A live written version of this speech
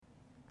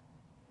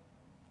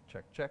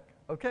Check.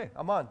 Okay,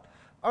 I'm on.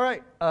 All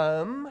right.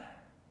 If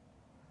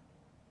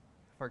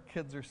our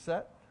kids are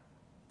set.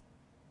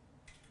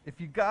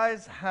 If you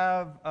guys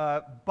have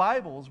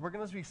Bibles, we're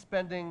going to be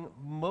spending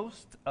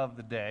most of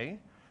the day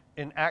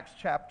in Acts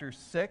chapter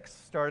 6,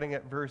 starting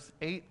at verse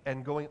 8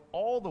 and going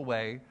all the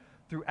way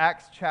through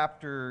Acts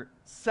chapter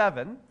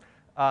 7.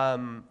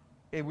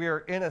 We are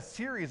in a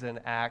series in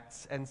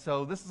Acts, and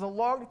so this is a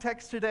long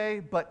text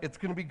today, but it's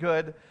going to be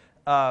good.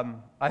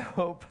 I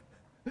hope.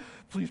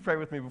 Please pray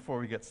with me before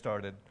we get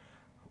started.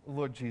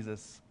 Lord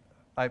Jesus,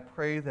 I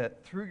pray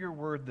that through your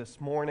word this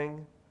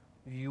morning,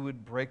 you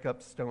would break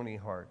up stony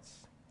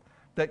hearts,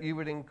 that you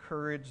would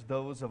encourage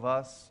those of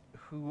us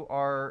who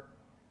are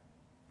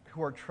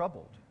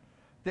troubled,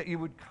 that you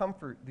would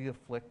comfort the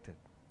afflicted,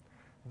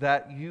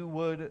 that you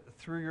would,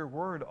 through your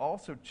word,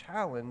 also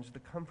challenge the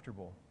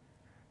comfortable.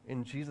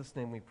 In Jesus'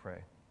 name we pray.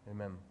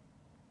 Amen.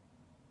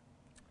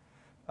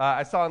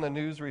 I saw in the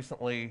news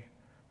recently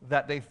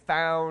that they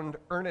found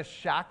Ernest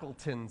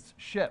Shackleton's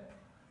ship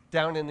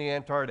down in the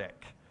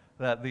Antarctic,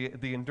 the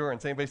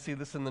Endurance. Anybody see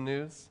this in the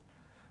news?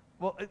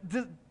 Well,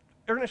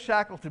 Ernest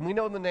Shackleton, we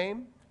know the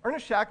name.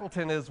 Ernest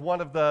Shackleton is one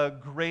of the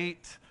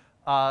great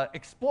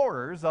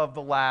explorers of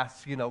the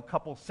last,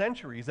 couple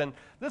centuries. And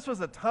this was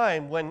a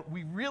time when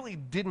we really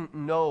didn't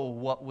know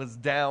what was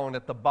down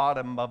at the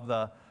bottom of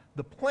the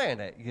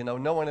planet.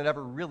 No one had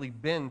ever really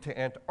been to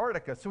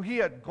Antarctica. So he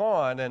had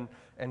gone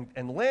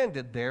and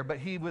landed there, but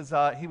he was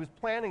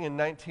planning in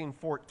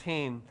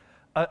 1914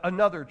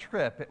 another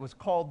trip. It was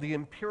called the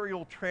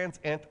Imperial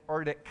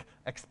Trans-Antarctic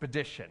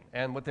Expedition.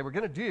 And what they were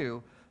going to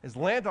do is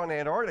land on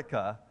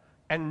Antarctica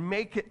and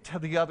make it to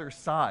the other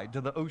side,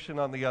 to the ocean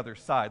on the other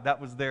side. That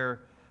was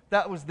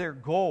their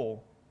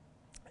goal.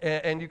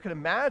 And you can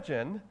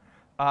imagine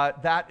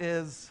that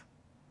is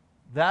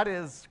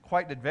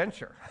quite an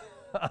adventure.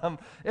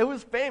 It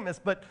was famous,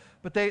 but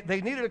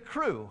they needed a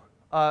crew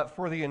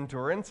for the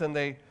Endurance, and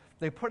they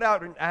put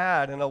out an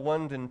ad in a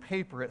London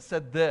paper. It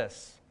said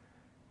this: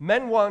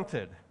 men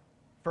wanted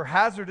for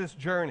hazardous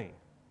journey,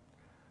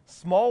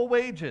 small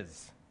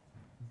wages,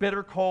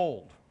 bitter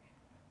cold,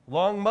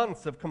 long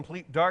months of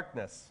complete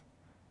darkness,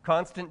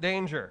 constant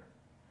danger,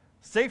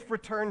 safe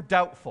return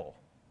doubtful,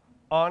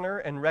 honor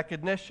and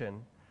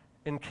recognition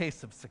in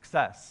case of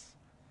success.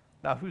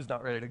 Now, who's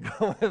not ready to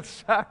go with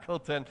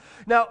Shackleton?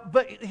 Now,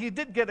 but he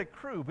did get a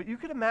crew, but you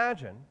can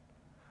imagine,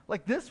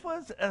 this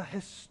was a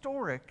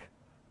historic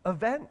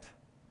event,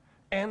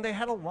 and they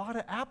had a lot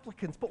of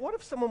applicants. But what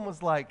if someone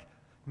was like,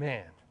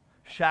 man,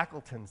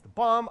 Shackleton's the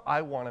bomb,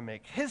 I want to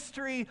make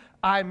history,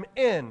 I'm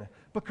in.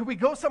 But could we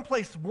go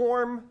someplace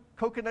warm,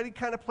 coconutty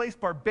kind of place,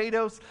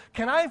 Barbados?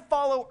 Can I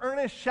follow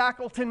Ernest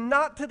Shackleton,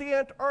 not to the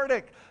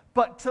Antarctic,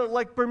 but to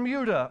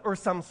Bermuda or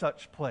some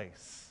such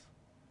place?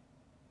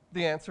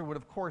 The answer would,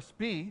 of course,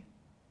 be,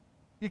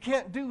 you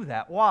can't do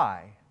that.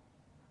 Why?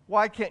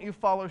 Why can't you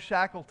follow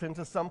Shackleton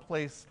to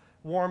someplace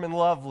warm and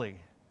lovely?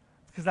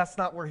 Because that's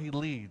not where he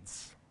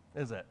leads,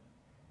 is it?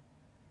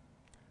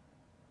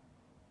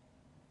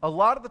 A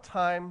lot of the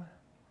time,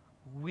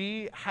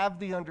 we have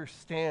the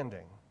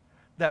understanding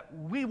that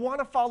we want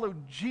to follow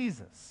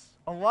Jesus.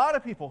 A lot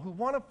of people who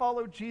want to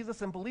follow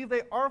Jesus and believe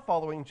they are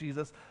following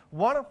Jesus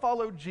want to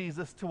follow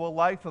Jesus to a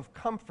life of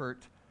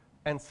comfort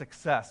and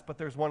success. But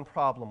there's one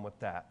problem with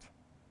that.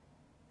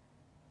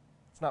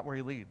 It's not where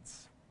he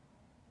leads.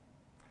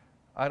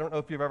 I don't know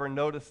if you've ever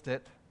noticed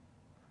it,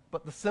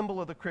 but the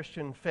symbol of the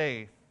Christian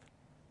faith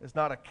is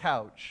not a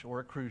couch or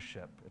a cruise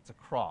ship. It's a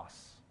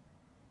cross.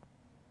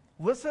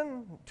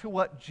 Listen to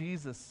what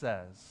Jesus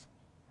says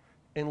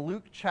in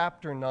Luke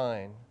chapter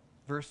 9,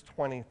 verse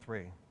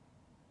 23.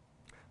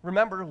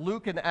 Remember,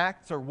 Luke and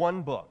Acts are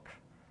one book.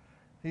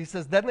 He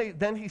says,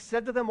 then he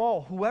said to them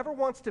all, whoever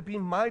wants to be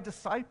my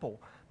disciple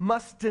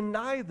must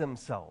deny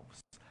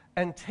themselves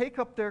and take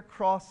up their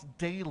cross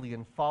daily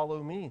and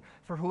follow me.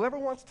 For whoever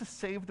wants to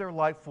save their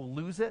life will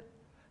lose it,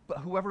 but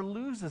whoever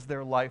loses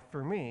their life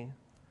for me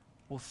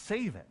will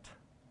save it.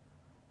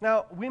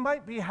 Now, we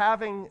might be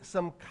having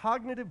some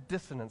cognitive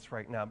dissonance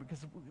right now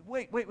because,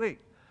 wait.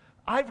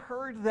 I've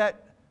heard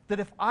that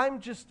if I'm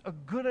just a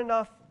good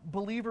enough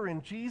believer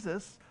in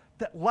Jesus,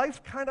 that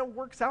life kind of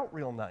works out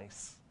real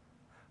nice.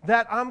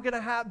 That I'm going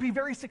to be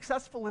very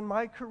successful in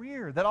my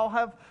career, that I'll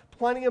have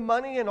plenty of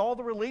money and all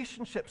the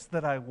relationships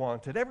that I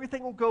wanted.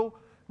 Everything will go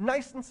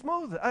nice and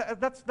smooth.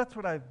 That's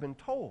what I've been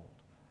told.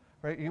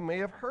 Right? You may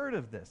have heard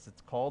of this.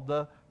 It's called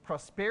the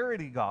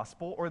prosperity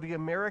gospel or the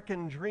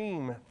American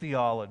dream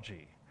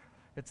theology.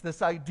 It's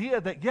this idea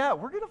that,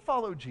 we're going to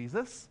follow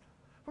Jesus.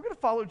 We're going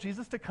to follow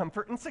Jesus to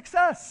comfort and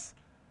success.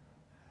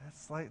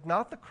 It's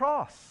not the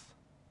cross.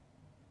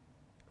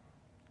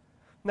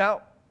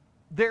 Now,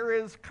 there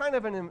is kind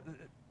of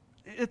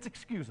it's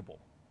excusable,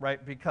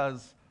 right?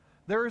 Because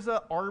there is an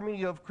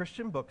army of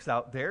Christian books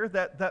out there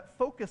that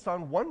focus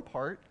on one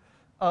part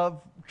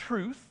of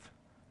truth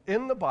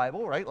in the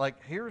Bible, right?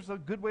 Here's a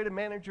good way to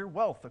manage your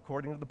wealth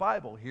according to the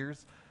Bible.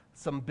 Here's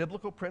some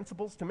biblical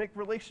principles to make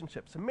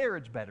relationships and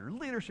marriage better,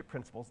 leadership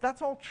principles.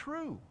 That's all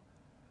true.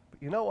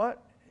 But you know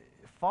what?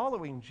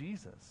 Following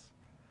Jesus,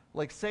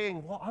 like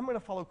saying, well, I'm going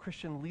to follow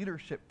Christian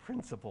leadership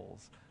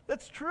principles.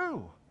 That's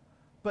true,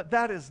 but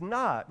that is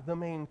not the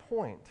main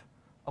point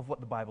of what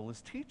the Bible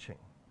is teaching.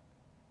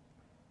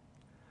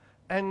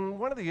 And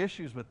one of the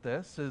issues with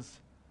this is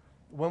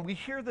when we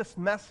hear this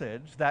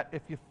message that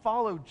if you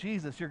follow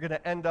Jesus, you're going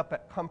to end up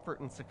at comfort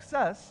and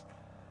success,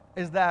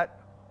 is that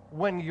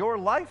when your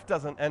life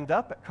doesn't end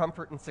up at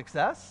comfort and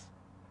success,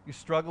 you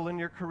struggle in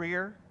your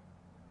career,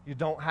 you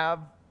don't have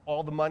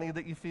all the money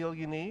that you feel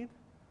you need,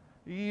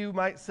 you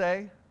might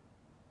say,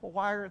 well,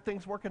 why aren't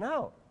things working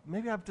out?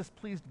 Maybe I've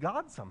displeased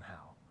God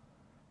somehow,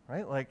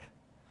 right? Like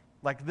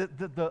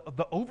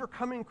the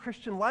overcoming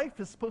Christian life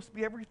is supposed to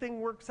be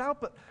everything works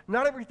out, but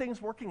not everything's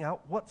working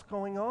out. What's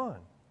going on?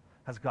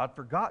 Has God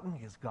forgotten?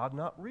 Is God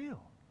not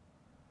real?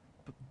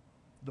 But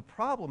the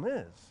problem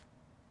is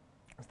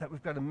that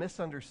we've got a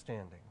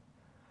misunderstanding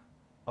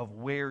of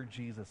where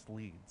Jesus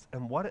leads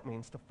and what it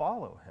means to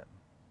follow him.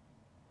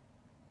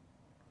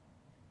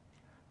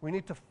 We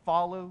need to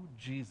follow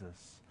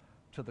Jesus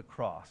to the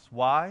cross.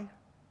 Why?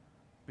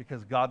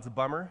 Because God's a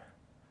bummer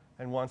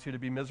and wants you to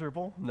be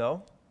miserable?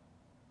 No.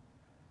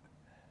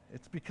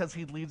 It's because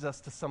he leads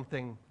us to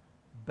something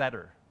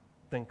better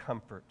than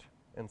comfort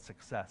and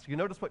success. You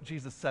notice what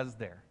Jesus says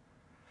there.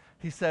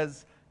 He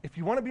says, if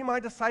you want to be my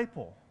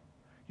disciple,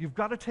 you've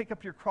got to take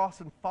up your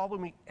cross and follow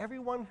me.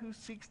 Everyone who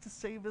seeks to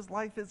save his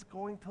life is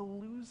going to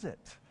lose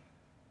it.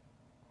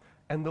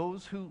 And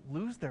those who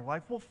lose their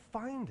life will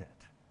find it.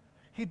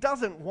 He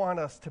doesn't want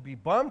us to be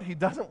bummed. He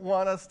doesn't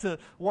want us to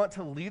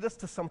lead us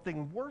to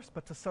something worse,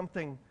 but to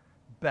something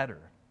better.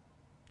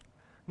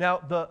 Now,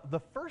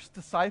 the first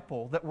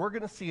disciple that we're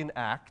going to see in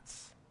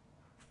Acts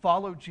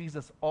follow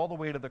Jesus all the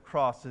way to the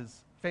cross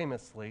is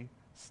famously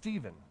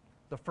Stephen,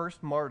 the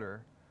first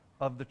martyr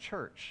of the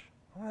church.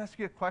 I want to ask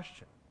you a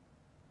question.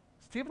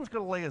 Stephen's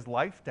going to lay his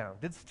life down.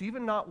 Did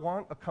Stephen not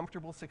want a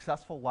comfortable,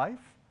 successful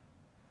life?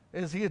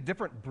 Is he a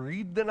different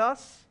breed than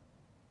us?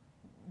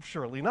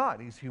 Surely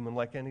not. He's human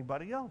like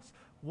anybody else.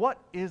 What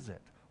is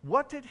it?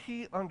 What did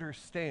he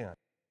understand?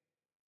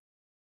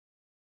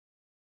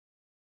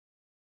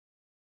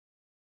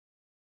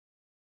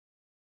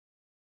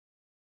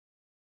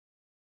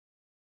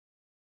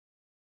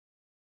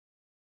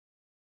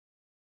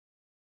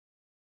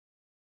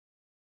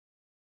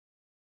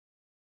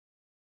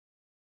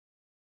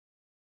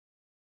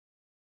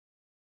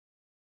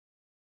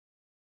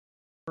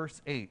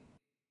 Verse 8.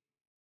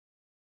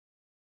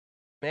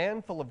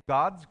 Man full of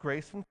God's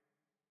grace and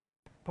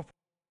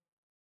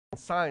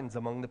signs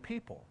among the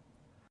people.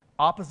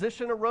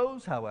 Opposition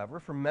arose, however,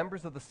 from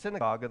members of the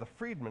synagogue of the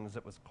freedmen, as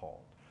it was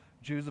called,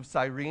 Jews of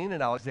Cyrene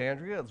and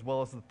Alexandria, as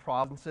well as the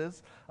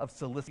provinces of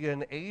Cilicia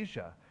and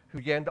Asia, who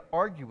began to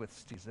argue with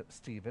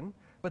Stephen,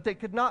 but they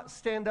could not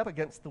stand up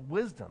against the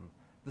wisdom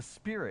the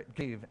Spirit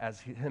gave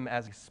him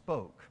as he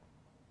spoke.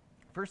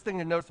 First thing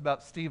to notice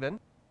about Stephen,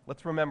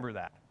 let's remember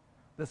that.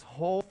 This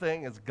whole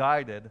thing is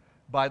guided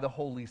by the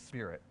Holy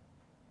Spirit.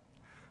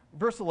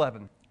 Verse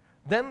 11,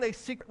 then they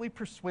secretly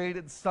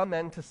persuaded some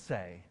men to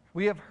say,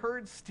 we have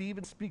heard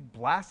Stephen speak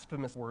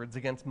blasphemous words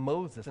against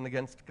Moses and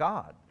against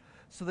God.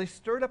 So they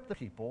stirred up the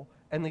people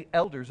and the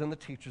elders and the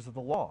teachers of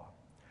the law.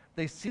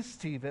 They seized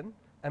Stephen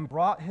and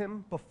brought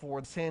him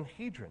before the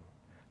Sanhedrin.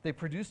 They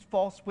produced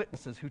false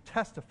witnesses who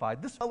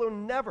testified, this fellow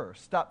never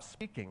stopped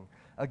speaking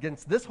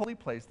against this holy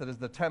place that is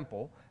the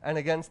temple and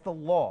against the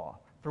law.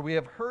 For we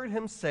have heard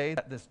him say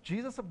that this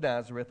Jesus of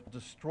Nazareth will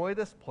destroy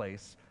this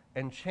place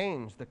and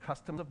change the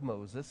customs of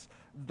Moses,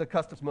 the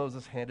customs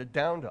Moses handed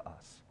down to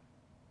us.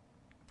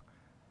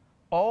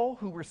 All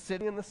who were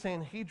sitting in the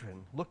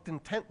Sanhedrin looked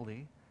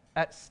intently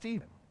at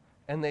Stephen,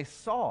 and they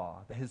saw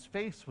that his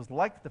face was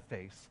like the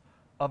face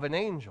of an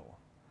angel.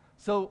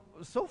 So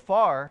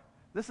far,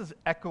 this is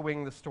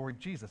echoing the story of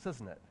Jesus,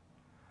 isn't it?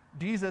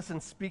 Jesus, in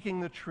speaking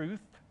the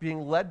truth,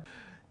 being led,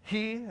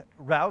 he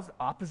roused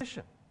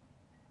opposition.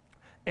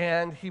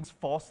 And he was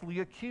falsely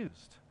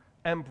accused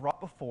and brought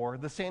before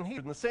the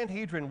Sanhedrin. The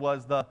Sanhedrin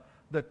was the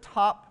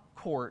top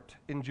court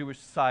in Jewish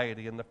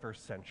society in the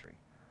first century.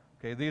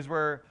 Okay,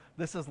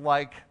 this is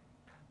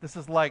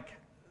like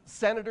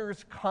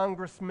senators,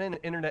 congressmen,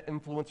 and internet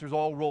influencers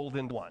all rolled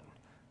into one.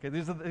 Okay,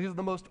 these are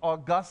the most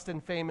august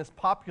and famous,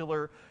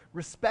 popular,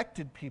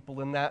 respected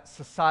people in that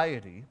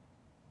society.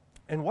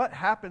 And what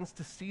happens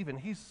to Stephen?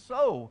 He's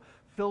so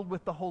filled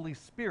with the Holy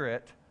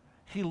Spirit,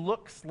 he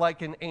looks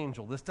like an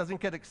angel. This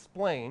doesn't get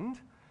explained,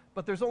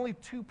 but there's only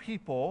two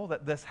people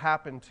that this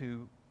happened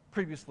to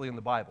previously in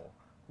the Bible.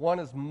 One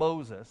is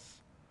Moses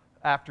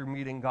after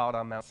meeting God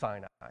on Mount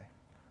Sinai.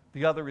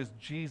 The other is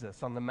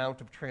Jesus on the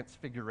Mount of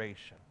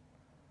Transfiguration.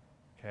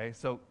 Okay,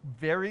 so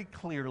very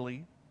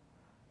clearly,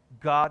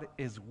 God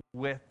is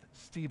with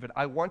Stephen.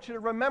 I want you to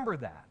remember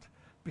that,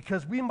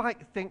 because we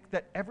might think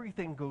that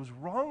everything goes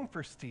wrong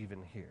for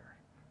Stephen here,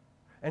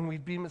 and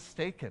we'd be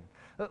mistaken.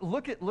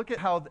 Look at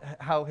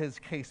how his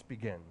case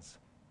begins.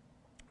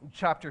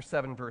 Chapter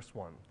 7, verse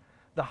 1.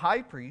 The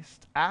high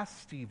priest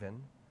asked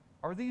Stephen,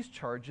 are these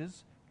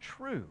charges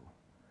true?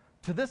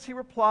 To this he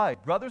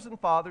replied, brothers and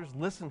fathers,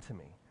 listen to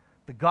me.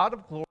 the God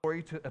of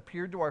glory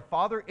appeared to our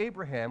father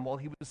Abraham while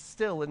he was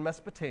still in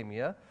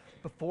Mesopotamia,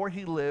 before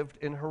he lived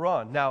in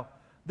Haran. Now,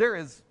 there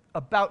is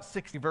about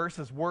 60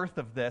 verses worth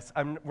of this.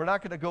 We're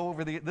not going to go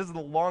over this is the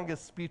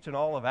longest speech in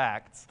all of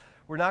Acts.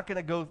 We're not going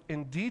to go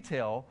in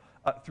detail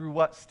through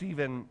what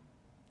Stephen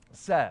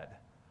said.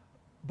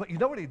 But you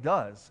know what he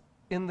does?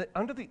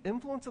 Under the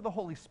influence of the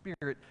Holy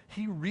Spirit,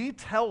 he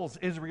retells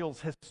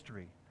Israel's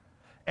history,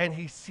 and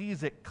he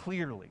sees it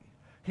clearly.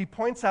 He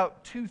points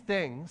out two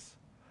things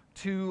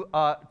to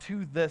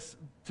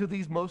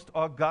these most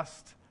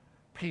august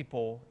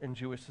people in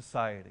Jewish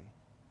society.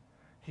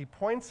 He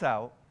points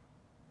out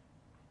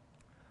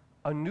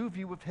a new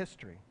view of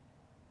history,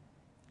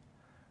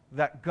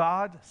 that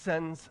God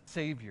sends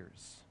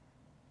saviors,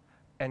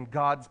 and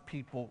God's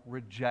people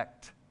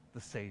reject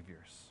the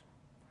saviors.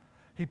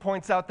 He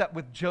points out that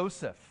with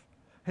Joseph,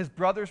 his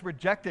brothers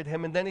rejected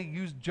him, and then he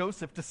used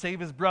Joseph to save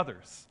his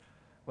brothers.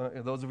 Well,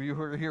 those of you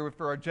who are here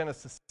for our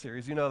Genesis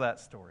series, you know that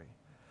story.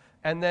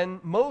 And then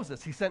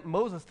Moses, he sent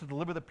Moses to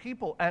deliver the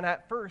people, and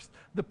at first,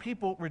 the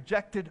people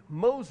rejected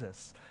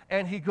Moses.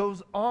 And he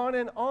goes on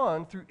and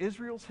on through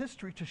Israel's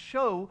history to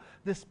show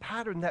this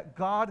pattern that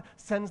God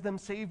sends them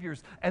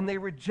saviors, and they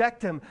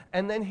reject him,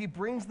 and then he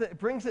brings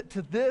it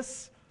to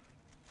this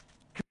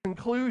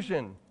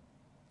conclusion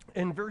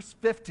in verse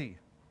 50,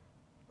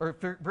 or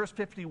verse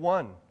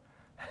 51.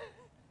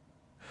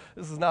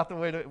 This is not the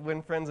way to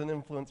win friends and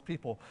influence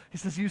people. He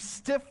says, "You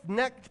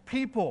stiff-necked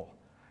people,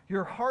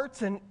 your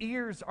hearts and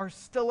ears are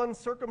still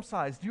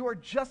uncircumcised. You are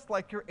just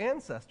like your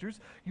ancestors.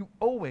 You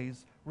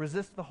always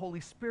resist the Holy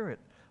Spirit.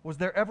 Was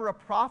there ever a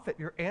prophet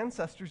your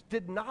ancestors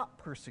did not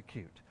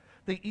persecute?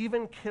 They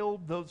even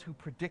killed those who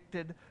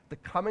predicted the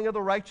coming of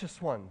the righteous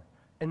one.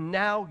 And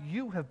now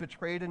you have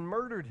betrayed and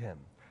murdered him.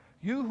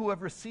 You who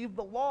have received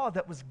the law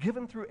that was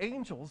given through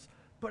angels,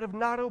 but have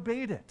not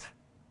obeyed it."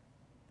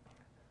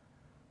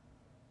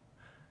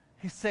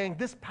 He's saying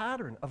this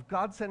pattern of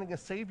God sending a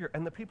Savior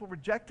and the people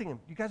rejecting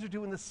him, you guys are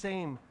doing the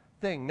same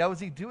thing. Now,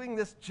 is he doing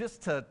this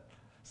just to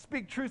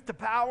speak truth to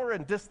power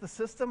and diss the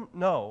system?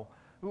 No.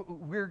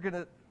 We're going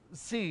to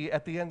see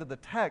at the end of the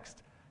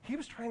text, he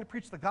was trying to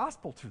preach the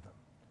gospel to them.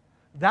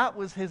 That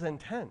was his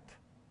intent.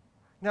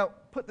 Now,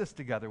 put this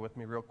together with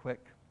me real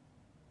quick.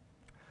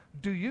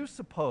 Do you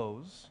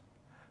suppose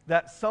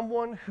that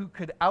someone who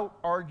could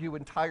out-argue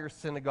entire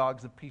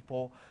synagogues of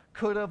people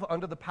could have,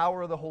 under the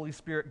power of the Holy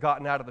Spirit,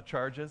 gotten out of the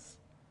charges?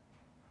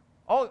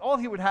 All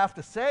he would have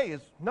to say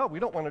is, no, we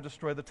don't want to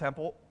destroy the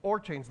temple or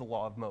change the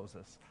law of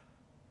Moses.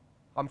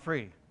 I'm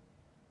free.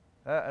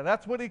 And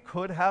that's what he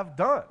could have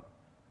done.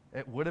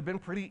 It would have been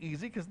pretty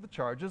easy because the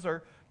charges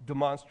are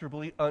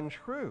demonstrably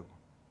untrue.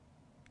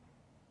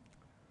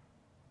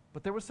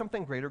 But there was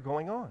something greater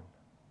going on.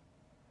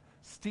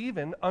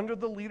 Stephen, under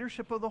the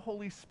leadership of the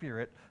Holy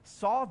Spirit,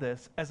 saw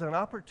this as an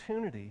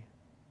opportunity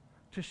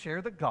to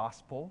share the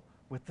gospel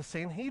with the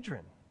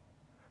Sanhedrin,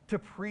 to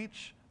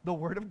preach the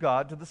word of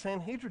God to the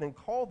Sanhedrin and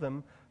call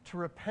them to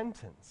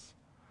repentance.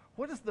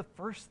 What is the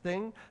first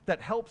thing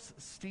that helps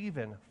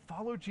Stephen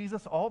follow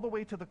Jesus all the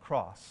way to the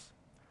cross?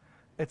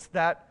 It's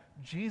that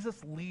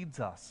Jesus leads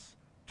us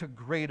to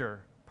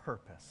greater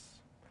purpose.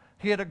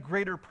 He had a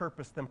greater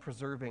purpose than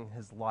preserving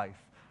his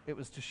life. It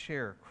was to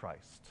share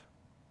Christ.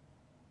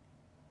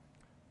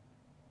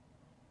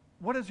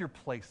 What is your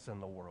place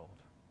in the world?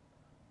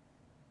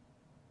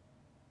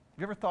 Have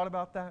you ever thought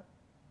about that?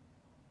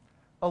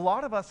 A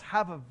lot of us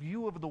have a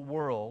view of the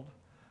world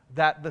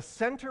that the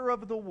center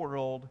of the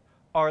world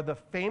are the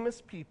famous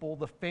people,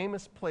 the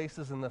famous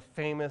places, and the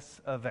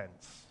famous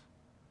events.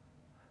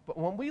 But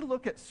when we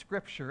look at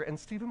Scripture, and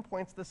Stephen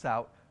points this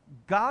out,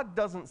 God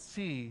doesn't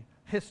see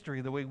history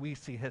the way we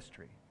see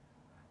history.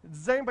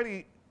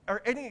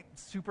 Are any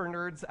super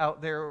nerds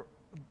out there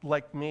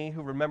like me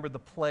who remember the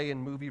play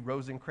and movie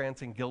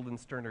Rosencrantz and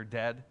Guildenstern Are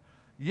Dead?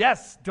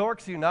 Yes,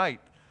 dorks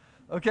unite.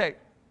 Okay.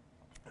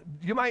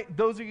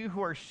 Those of you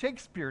who are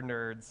Shakespeare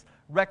nerds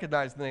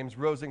recognize the names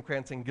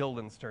Rosencrantz and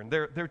Guildenstern.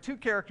 They're two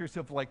characters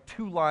who have like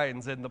two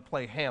lines in the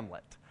play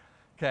Hamlet.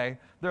 Okay?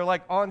 They're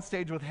like on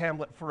stage with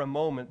Hamlet for a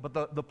moment,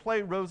 but the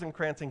play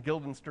Rosencrantz and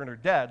Guildenstern Are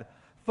Dead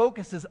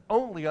focuses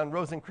only on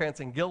Rosencrantz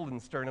and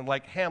Guildenstern, and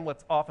like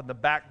Hamlet's off in the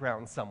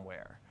background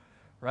somewhere.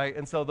 Right?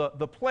 And so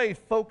the play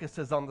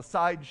focuses on the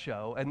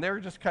sideshow, and they're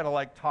just kind of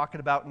like talking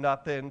about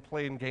nothing,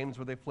 playing games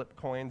where they flip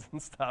coins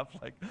and stuff.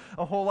 Like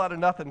a whole lot of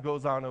nothing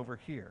goes on over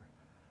here.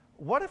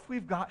 What if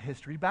we've got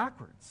history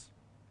backwards?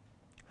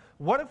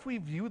 What if we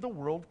view the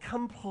world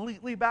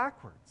completely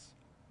backwards?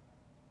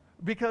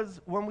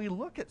 Because when we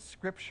look at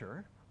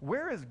Scripture,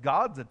 where is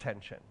God's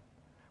attention?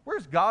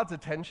 Where's God's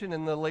attention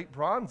in the late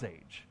Bronze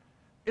Age?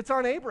 It's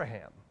on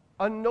Abraham,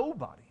 on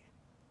nobody.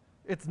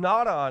 It's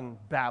not on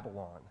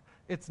Babylon.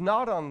 It's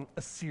not on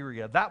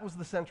Assyria. That was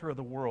the center of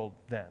the world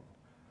then.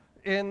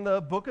 In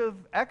the book of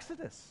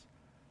Exodus,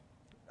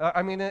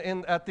 at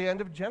the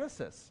end of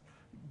Genesis,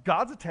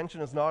 God's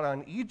attention is not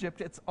on Egypt,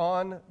 it's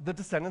on the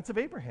descendants of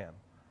Abraham.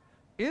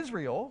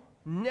 Israel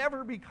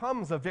never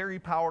becomes a very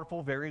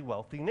powerful, very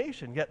wealthy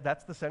nation, yet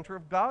that's the center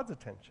of God's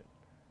attention.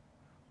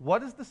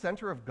 What is the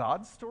center of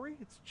God's story?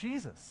 It's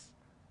Jesus.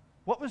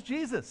 What was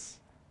Jesus?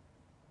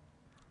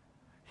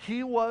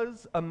 He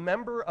was a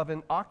member of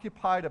an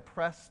occupied,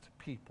 oppressed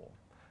people.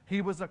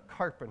 He was a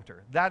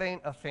carpenter. That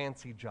ain't a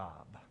fancy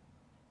job.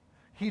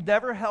 He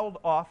never held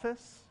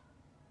office.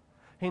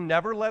 He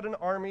never led an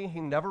army. He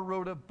never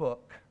wrote a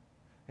book.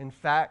 In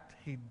fact,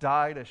 he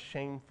died a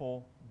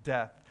shameful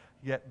death.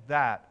 Yet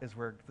that is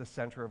where the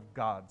center of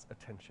God's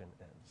attention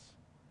is.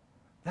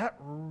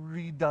 That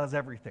redoes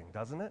everything,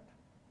 doesn't it?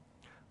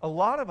 A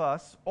lot of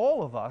us,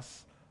 all of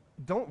us,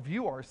 don't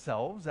view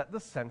ourselves at the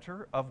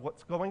center of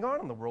what's going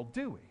on in the world,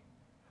 do we?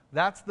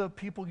 That's the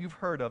people you've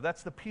heard of.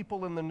 That's the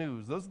people in the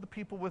news. Those are the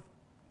people with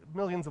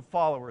millions of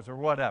followers or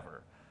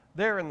whatever.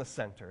 They're in the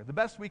center. The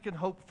best we can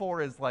hope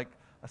for is like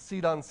a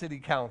seat on city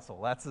council.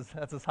 That's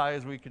as high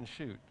as we can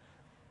shoot.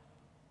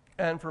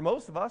 And for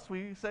most of us,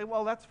 we say,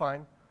 well, that's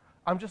fine.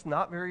 I'm just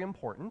not very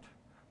important.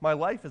 My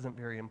life isn't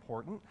very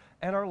important.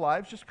 And our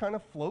lives just kind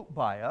of float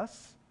by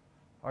us.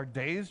 Our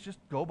days just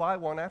go by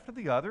one after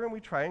the other, and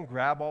we try and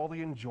grab all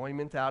the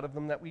enjoyment out of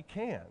them that we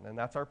can. And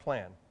that's our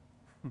plan.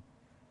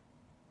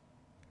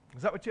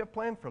 Is that what you have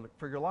planned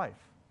for your life?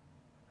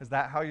 Is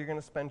that how you're going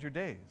to spend your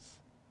days?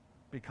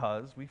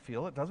 Because we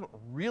feel it doesn't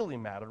really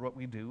matter what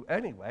we do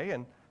anyway,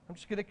 and I'm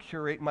just going to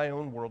curate my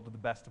own world to the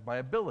best of my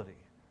ability.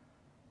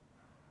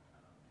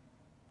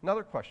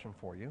 Another question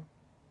for you.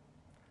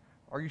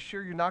 Are you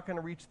sure you're not going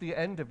to reach the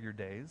end of your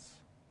days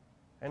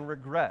and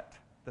regret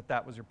that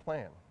that was your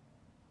plan?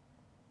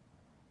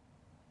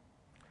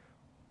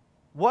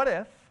 What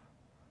if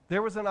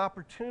there was an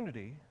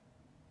opportunity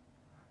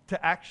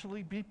to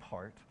actually be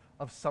part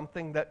of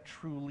something that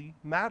truly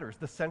matters,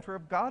 the center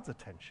of God's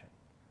attention,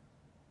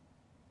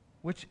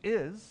 which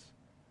is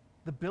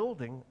the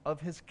building of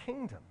his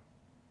kingdom?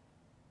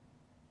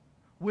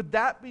 Would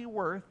that be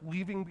worth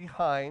leaving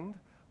behind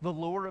the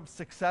lure of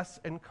success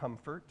and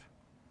comfort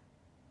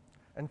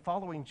and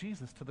following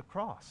Jesus to the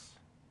cross?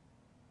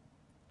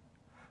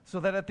 So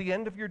that at the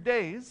end of your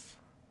days,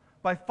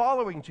 by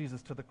following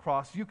Jesus to the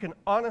cross, you can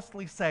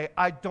honestly say,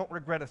 I don't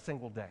regret a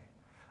single day.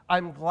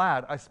 I'm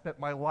glad I spent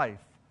my life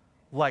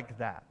like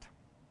that.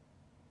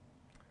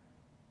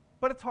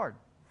 But it's hard.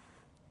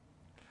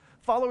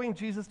 Following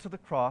Jesus to the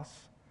cross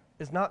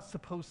is not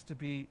supposed to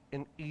be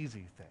an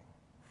easy thing.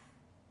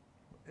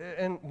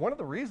 And one of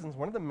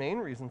the main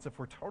reasons, if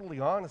we're totally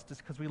honest, is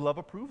because we love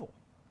approval.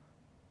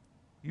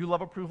 You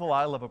love approval,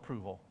 I love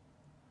approval.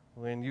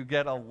 When you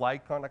get a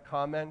like on a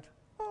comment,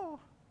 oh,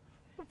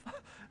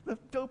 the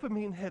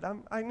dopamine hit,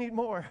 I need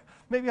more.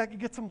 Maybe I could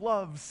get some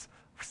loves,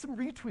 or some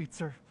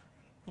retweets, or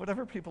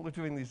whatever people are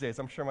doing these days.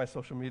 I'm sure my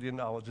social media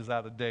knowledge is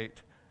out of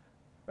date.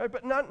 Right?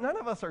 But none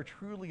of us are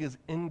truly as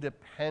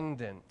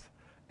independent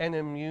and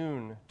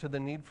immune to the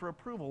need for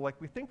approval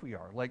like we think we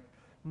are. Like,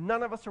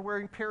 none of us are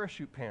wearing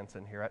parachute pants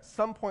in here. At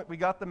some point, we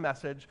got the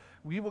message,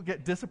 we will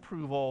get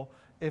disapproval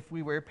if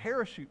we wear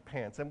parachute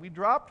pants, and we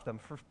dropped them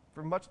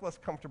for much less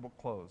comfortable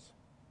clothes.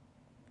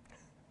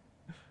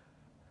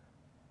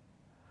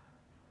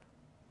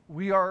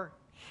 We are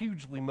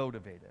hugely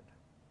motivated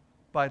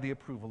by the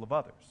approval of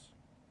others.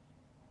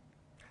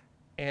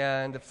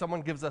 And if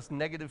someone gives us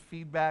negative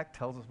feedback,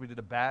 tells us we did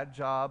a bad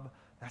job,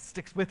 that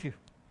sticks with you.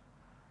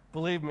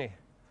 Believe me,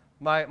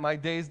 my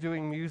days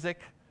doing music,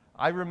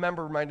 I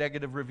remember my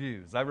negative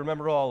reviews. I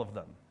remember all of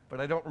them,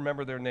 but I don't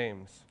remember their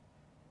names.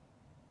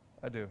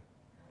 I do.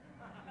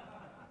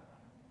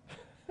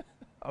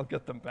 I'll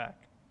get them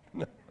back.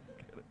 No,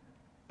 I'm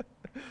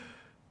kidding.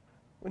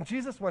 When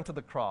Jesus went to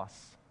the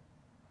cross,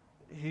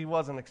 he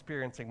wasn't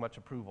experiencing much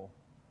approval.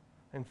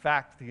 In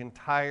fact, the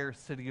entire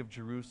city of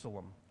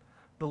Jerusalem,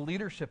 the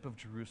leadership of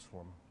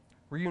Jerusalem,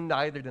 were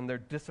united in their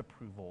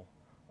disapproval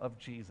of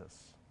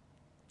Jesus.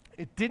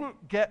 It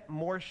didn't get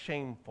more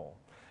shameful.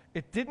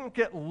 It didn't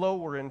get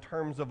lower in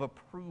terms of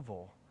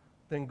approval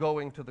than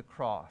going to the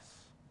cross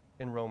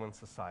in Roman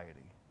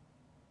society.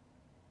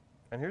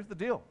 And here's the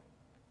deal.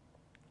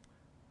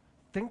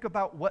 Think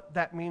about what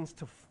that means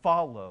to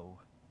follow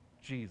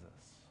Jesus.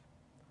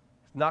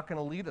 He's not going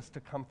to lead us to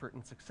comfort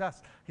and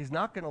success. He's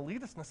not going to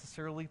lead us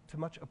necessarily to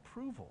much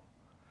approval.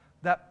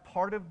 That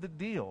part of the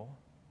deal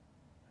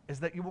is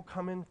that you will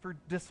come in for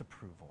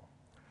disapproval.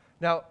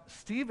 Now,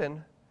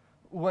 Stephen,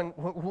 when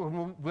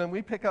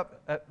we pick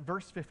up at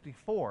verse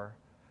 54,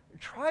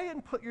 try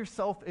and put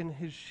yourself in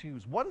his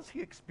shoes. What is he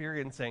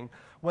experiencing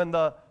when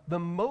the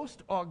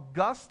most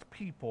august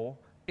people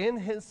in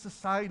his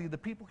society, the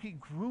people he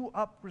grew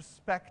up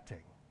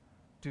respecting,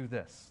 do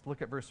this?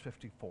 Look at verse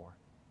 54.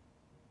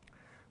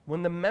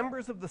 When the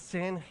members of the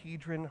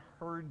Sanhedrin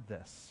heard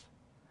this,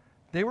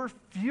 they were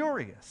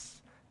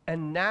furious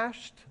and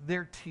gnashed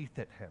their teeth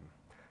at him.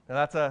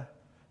 Now that's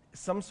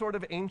some sort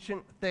of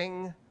ancient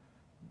thing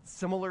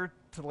similar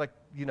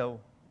to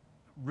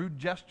rude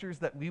gestures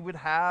that we would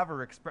have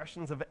or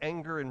expressions of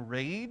anger and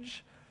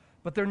rage,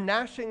 but they're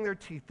gnashing their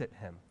teeth at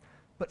him.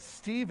 But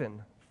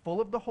Stephen, full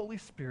of the Holy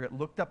Spirit,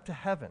 looked up to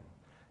heaven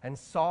and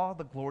saw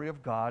the glory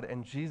of God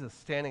and Jesus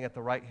standing at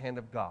the right hand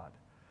of God.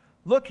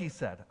 Look, he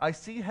said, I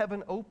see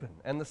heaven open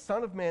and the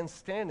Son of Man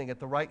standing at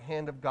the right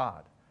hand of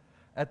God.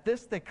 At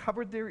this, they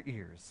covered their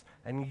ears,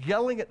 and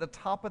yelling at the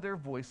top of their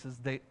voices,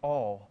 they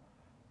all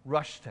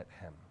rushed at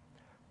him,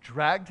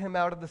 dragged him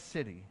out of the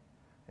city,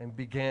 and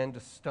began to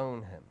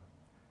stone him.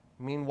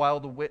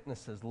 Meanwhile, the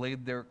witnesses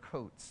laid their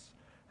coats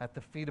at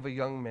the feet of a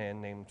young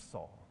man named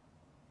Saul.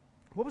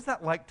 What was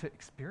that like to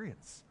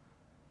experience?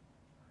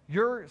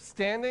 You're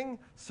standing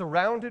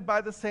surrounded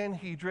by the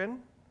Sanhedrin,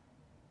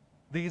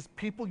 these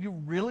people you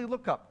really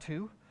look up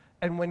to,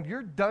 and when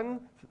you're done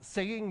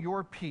saying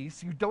your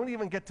piece, you don't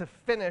even get to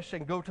finish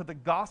and go to the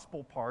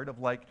gospel part of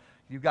like,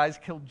 you guys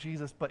killed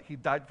Jesus, but he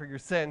died for your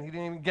sin. He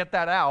didn't even get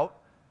that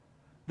out.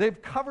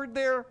 They've covered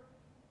their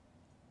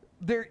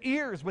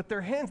ears with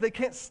their hands. They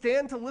can't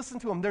stand to listen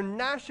to him. They're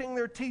gnashing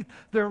their teeth.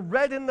 They're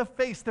red in the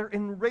face. They're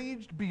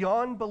enraged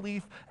beyond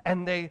belief,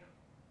 and they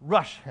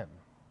rush him.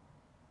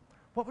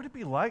 What would it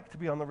be like to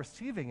be on the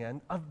receiving end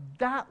of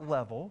that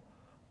level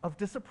of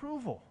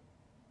disapproval?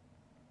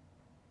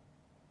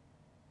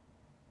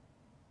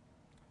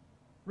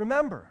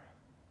 Remember,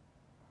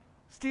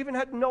 Stephen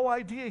had no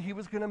idea he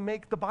was going to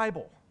make the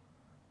Bible.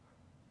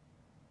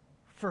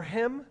 For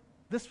him,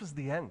 this was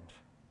the end.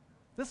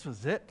 This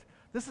was it.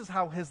 This is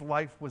how his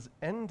life was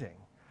ending,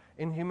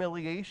 in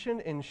humiliation,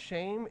 in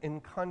shame,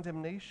 in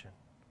condemnation.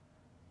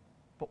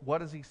 But what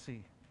does he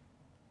see?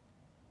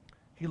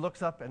 He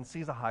looks up and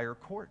sees a higher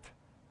court.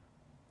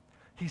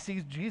 He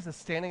sees Jesus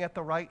standing at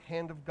the right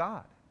hand of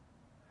God.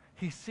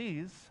 He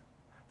sees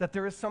that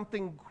there is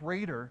something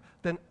greater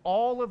than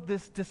all of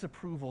this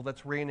disapproval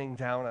that's raining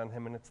down on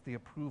him, and it's the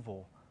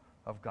approval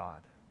of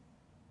God.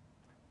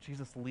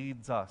 Jesus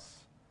leads us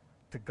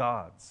to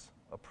God's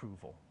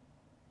approval.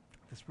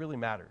 This really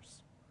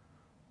matters.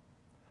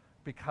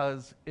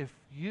 Because if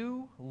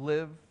you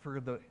live for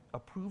the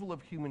approval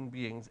of human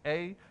beings,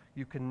 A,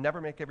 you can never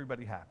make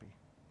everybody happy.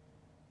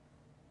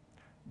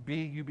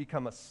 B, you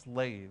become a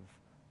slave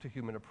to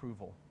human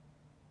approval.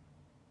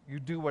 You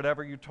do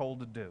whatever you're told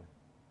to do.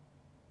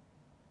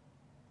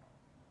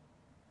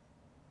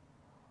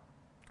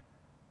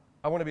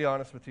 I want to be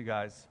honest with you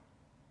guys.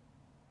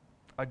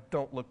 I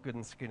don't look good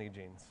in skinny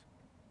jeans.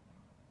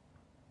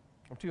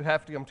 I'm too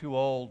hefty, I'm too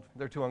old,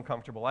 they're too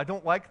uncomfortable. I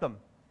don't like them,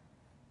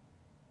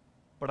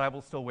 but I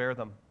will still wear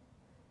them.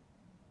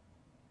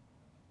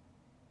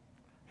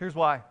 Here's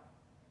why.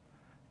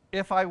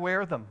 If I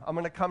wear them, I'm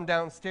going to come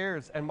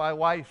downstairs and my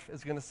wife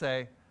is going to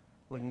say,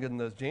 "Looking good in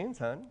those jeans,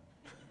 hon."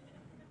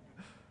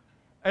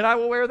 And I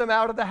will wear them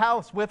out of the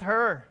house with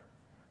her,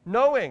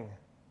 knowing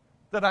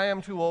that I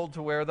am too old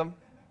to wear them.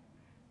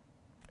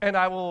 And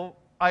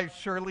I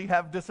surely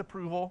have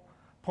disapproval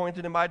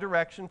pointed in my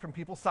direction from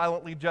people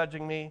silently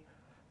judging me,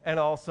 and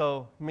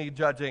also me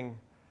judging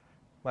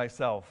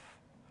myself.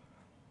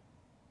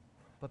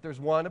 But there's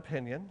one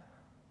opinion,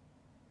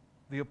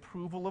 the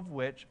approval of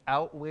which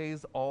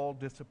outweighs all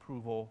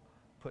disapproval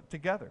put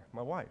together,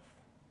 my wife.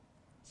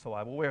 So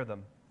I will wear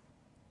them.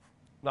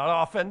 Not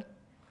often,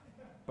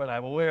 but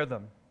I will wear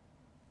them.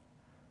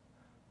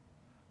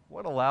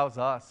 What allows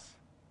us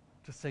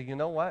to say, you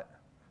know what?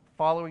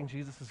 Following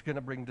Jesus is going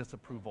to bring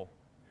disapproval.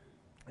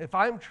 If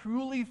I'm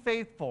truly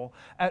faithful,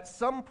 at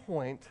some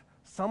point,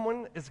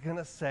 someone is going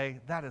to say,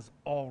 that is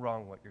all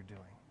wrong what you're doing.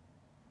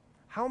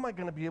 How am I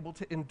going to be able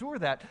to endure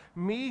that?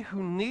 Me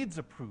who needs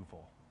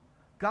approval.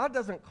 God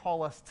doesn't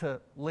call us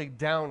to lay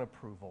down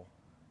approval.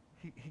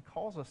 He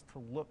calls us to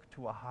look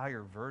to a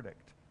higher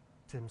verdict,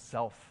 to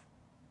himself,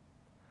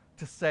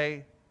 to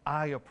say,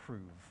 I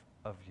approve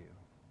of you.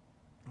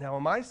 Now,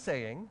 am I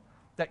saying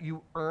that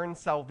you earn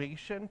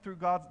salvation through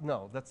God?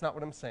 No, that's not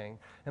what I'm saying.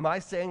 Am I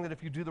saying that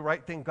if you do the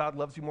right thing, God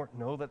loves you more?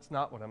 No, that's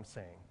not what I'm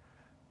saying.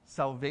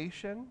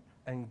 Salvation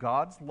and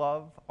God's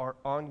love are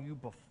on you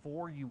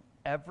before you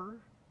ever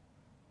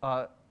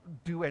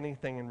do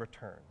anything in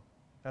return.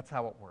 That's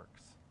how it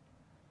works.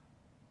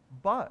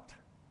 But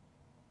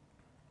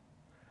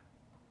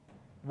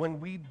when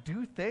we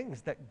do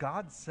things that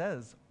God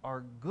says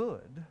are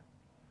good,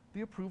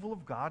 the approval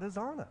of God is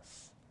on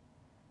us.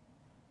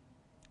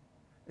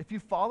 If you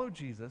follow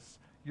Jesus,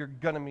 you're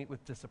going to meet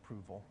with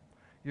disapproval.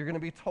 You're going to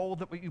be told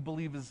that what you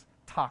believe is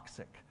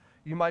toxic.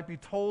 You might be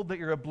told that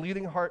you're a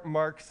bleeding heart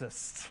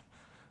Marxist.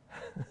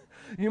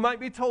 You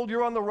might be told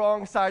you're on the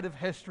wrong side of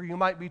history. You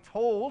might be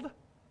told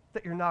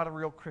that you're not a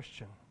real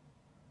Christian.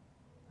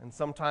 And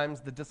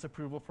sometimes the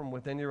disapproval from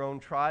within your own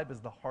tribe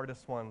is the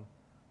hardest one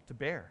to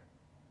bear.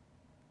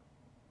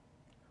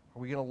 Are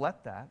we going to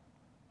let that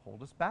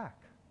hold us back?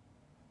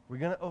 Are we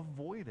going to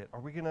avoid it?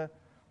 Are we going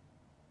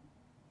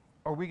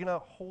to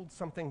hold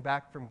something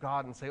back from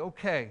God and say,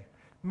 okay,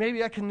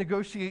 maybe I can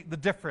negotiate the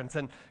difference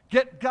and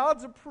get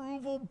God's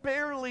approval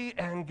barely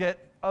and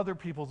get other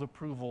people's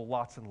approval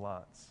lots and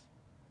lots?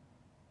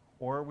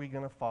 Or are we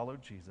going to follow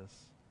Jesus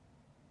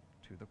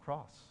to the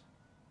cross?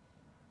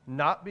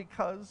 Not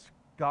because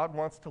God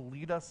wants to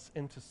lead us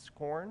into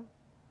scorn,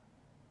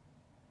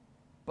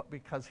 but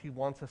because he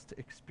wants us to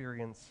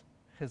experience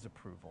his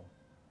approval.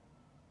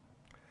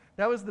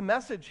 Now, is the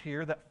message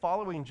here that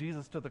following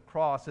Jesus to the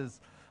cross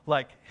is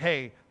like,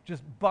 hey,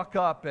 just buck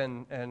up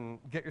and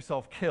get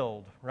yourself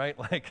killed, right?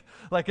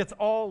 Like it's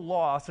all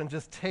loss and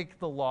just take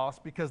the loss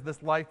because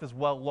this life is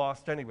well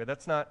lost anyway.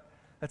 That's not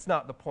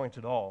the point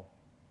at all.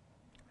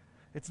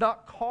 It's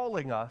not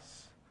calling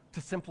us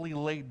to simply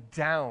lay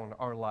down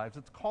our lives.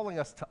 It's calling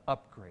us to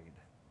upgrade.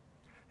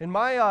 In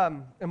my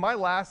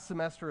last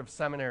semester of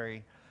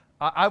seminary,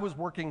 I was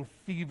working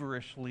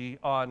feverishly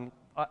on.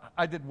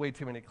 I did way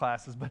too many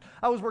classes, but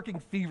I was working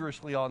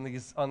feverishly on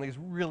these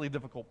really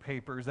difficult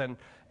papers, and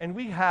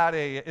we had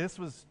this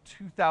was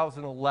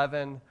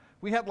 2011.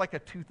 We had like a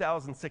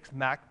 2006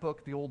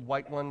 MacBook, the old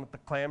white one with the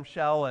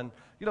clamshell, and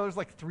there's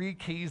like 3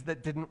 keys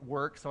that didn't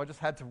work, so I just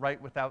had to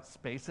write without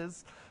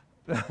spaces.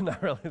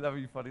 Not really, that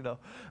would be funny though.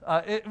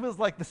 It was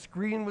like the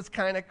screen was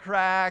kind of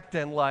cracked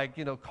and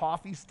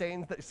coffee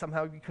stains that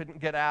somehow you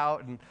couldn't get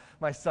out, and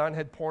my son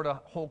had poured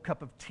a whole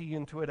cup of tea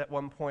into it at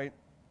one point.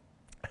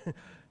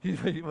 He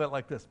went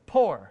like this,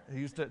 pour. He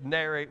used to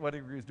narrate what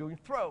he was doing,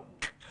 throw.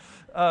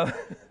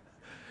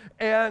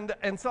 And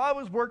so I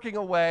was working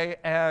away,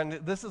 and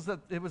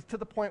it was to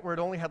the point where it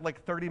only had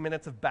like 30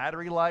 minutes of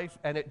battery life,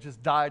 and it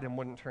just died and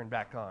wouldn't turn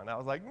back on. I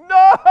was like,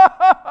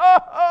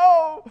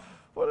 no,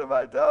 what have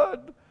I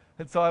done?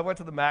 And so I went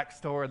to the Mac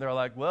store, and they're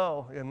like,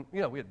 well, and we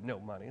had no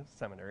money, it's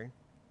seminary.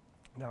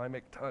 Now I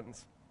make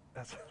tons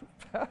as a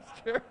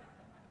pastor.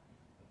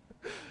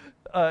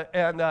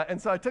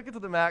 And so I took it to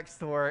the Mac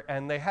store,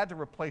 and they had to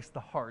replace the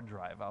hard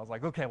drive. I was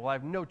like, okay, well, I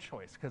have no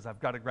choice because I've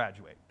got to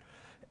graduate.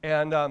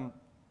 And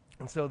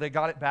so they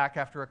got it back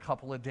after a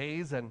couple of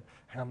days, and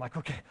I'm like,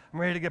 okay, I'm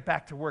ready to get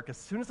back to work. As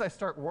soon as I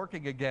start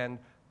working again,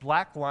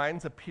 black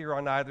lines appear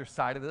on either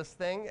side of this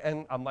thing,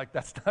 and I'm like,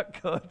 that's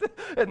not good.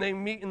 And they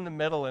meet in the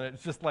middle, and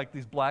it's just like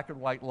these black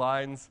and white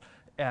lines.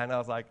 And I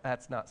was like,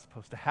 that's not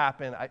supposed to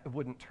happen. It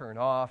wouldn't turn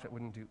off. It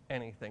wouldn't do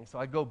anything. So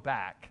I go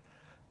back,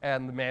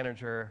 and the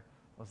manager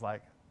was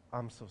like,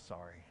 I'm so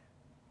sorry.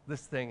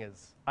 This thing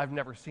I've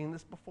never seen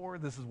this before.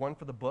 This is one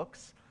for the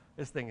books.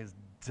 This thing is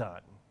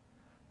done.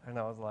 And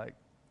I was like,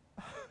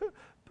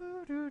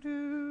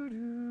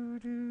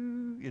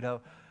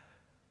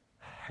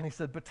 And he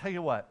said, but tell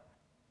you what.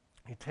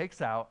 He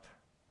takes out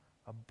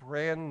a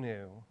brand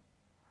new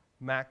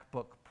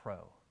MacBook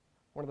Pro,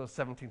 one of those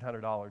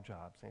 $1,700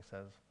 jobs, and he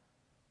says,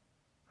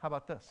 how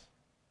about this?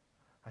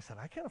 I said,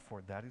 I can't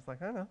afford that. He's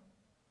like, I know.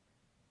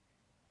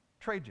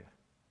 Trade you.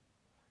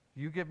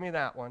 You give me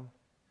that one,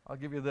 I'll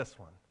give you this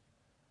one.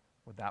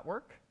 Would that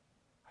work?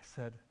 I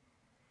said,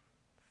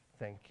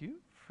 thank you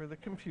for the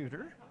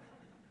computer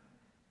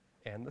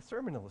and the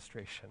sermon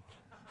illustration.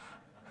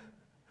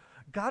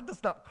 God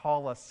does not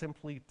call us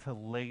simply to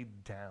lay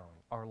down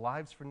our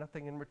lives for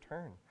nothing in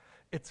return.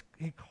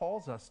 He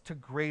calls us to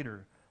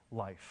greater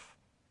life.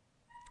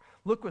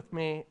 Look with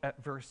me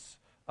at verse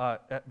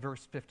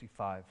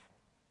 55.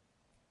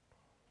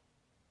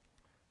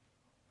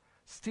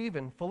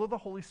 Stephen, full of the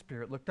Holy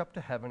Spirit, looked up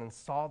to heaven and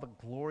saw the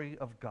glory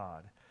of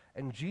God,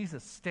 and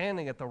Jesus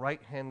standing at the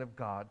right hand of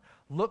God.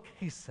 Look,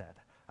 he said,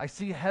 I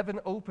see heaven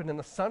open and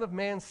the Son of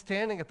Man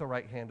standing at the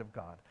right hand of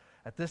God.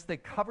 At this they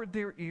covered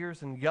their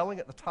ears, and yelling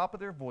at the top of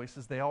their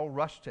voices, they all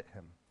rushed at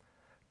him,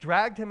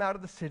 dragged him out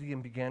of the city,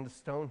 and began to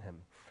stone him.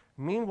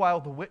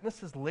 Meanwhile, the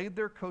witnesses laid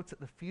their coats at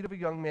the feet of a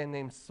young man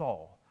named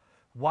Saul.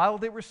 While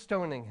they were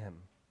stoning him,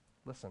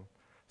 listen,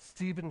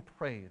 Stephen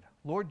prayed,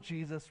 Lord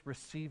Jesus,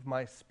 receive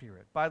my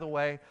spirit. By the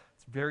way,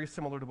 it's very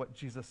similar to what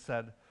Jesus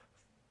said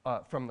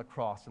from the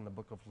cross in the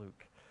book of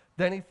Luke.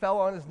 Then he fell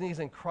on his knees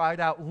and cried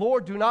out,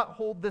 Lord, do not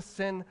hold this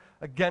sin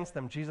against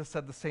them. Jesus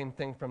said the same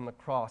thing from the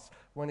cross.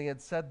 When he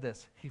had said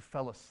this, he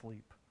fell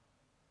asleep.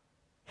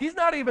 He's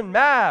not even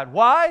mad.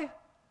 Why?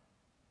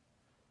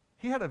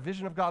 He had a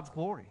vision of God's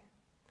glory.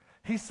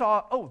 He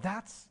saw, oh,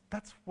 that's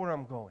where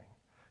I'm going.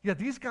 Yeah,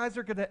 these guys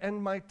are going to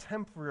end my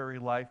temporary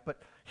life,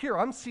 but here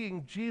I'm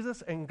seeing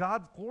Jesus and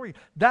God's glory.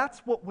 That's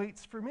what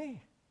waits for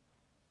me.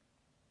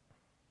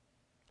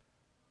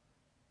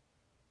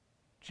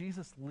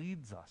 Jesus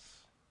leads us,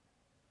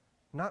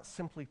 not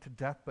simply to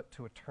death, but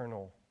to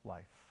eternal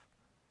life.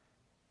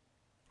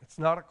 It's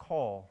not a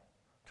call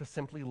to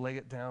simply lay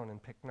it down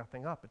and pick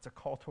nothing up. It's a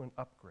call to an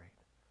upgrade.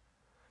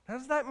 Now,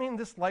 does that mean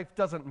this life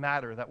doesn't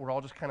matter, that we're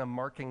all just kind of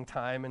marking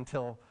time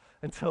until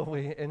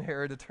we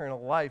inherit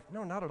eternal life?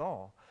 No, not at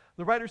all.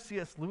 The writer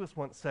C.S. Lewis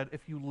once said,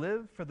 if you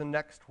live for the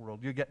next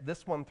world, you get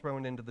this one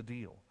thrown into the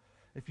deal.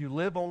 If you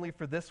live only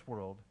for this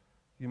world,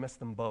 you miss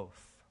them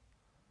both.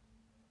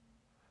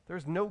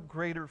 There's no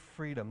greater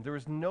freedom. There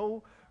is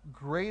no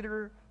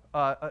greater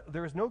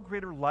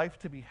life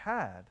to be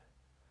had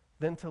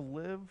than to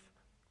live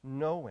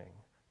knowing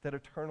that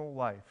eternal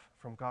life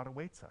from God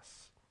awaits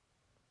us.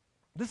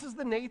 This is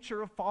the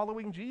nature of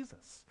following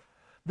Jesus.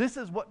 This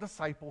is what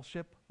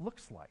discipleship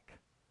looks like.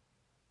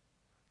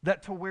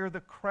 That to wear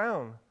the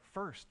crown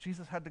first,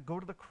 Jesus had to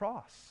go to the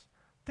cross.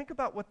 Think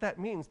about what that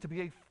means to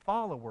be a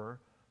follower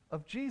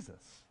of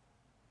Jesus.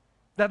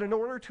 That in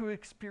order to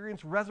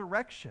experience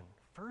resurrection,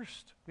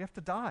 first we have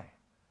to die.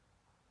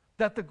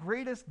 That the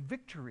greatest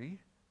victory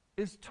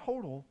is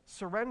total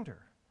surrender.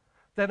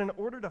 That in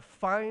order to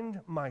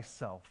find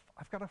myself,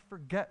 I've got to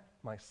forget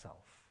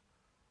myself.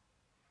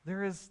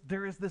 There is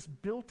this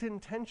built-in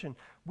tension.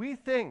 We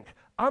think,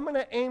 I'm going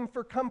to aim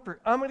for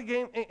comfort, I'm going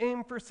to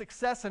aim for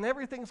success, and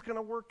everything's going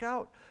to work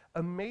out.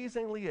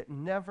 Amazingly, it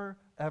never,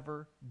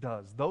 ever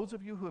does. Those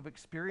of you who have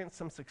experienced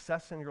some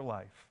success in your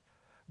life,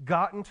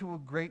 gotten to a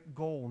great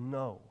goal,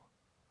 know,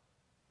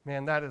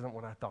 man, that isn't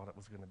what I thought it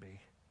was going to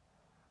be.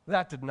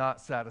 That did not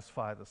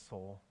satisfy the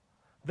soul.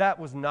 That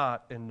was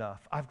not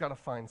enough. I've got to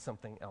find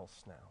something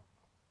else now.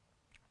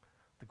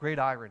 The great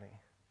irony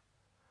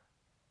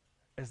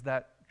is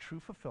that true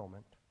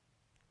fulfillment,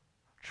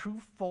 true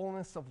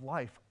fullness of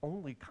life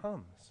only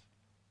comes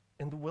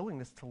in the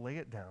willingness to lay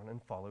it down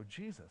and follow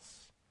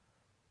Jesus.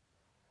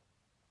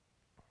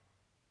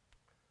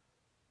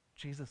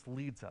 Jesus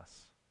leads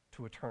us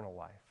to eternal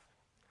life.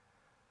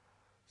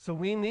 So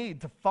we need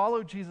to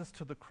follow Jesus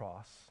to the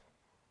cross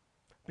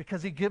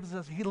because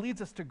he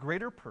leads us to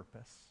greater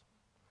purpose.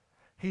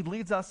 He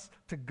leads us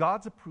to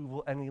God's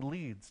approval, and he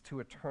leads to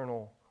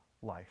eternal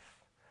life.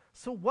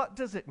 So what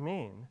does it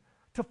mean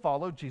to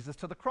follow Jesus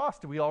to the cross?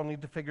 Do we all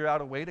need to figure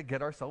out a way to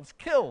get ourselves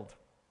killed?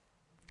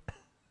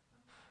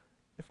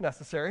 If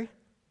necessary.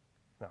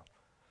 No.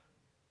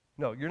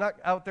 No, you're not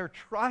out there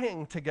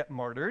trying to get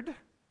martyred.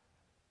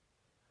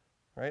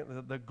 Right?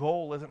 The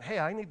goal isn't, hey,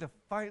 I need to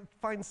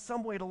find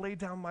some way to lay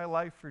down my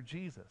life for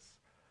Jesus.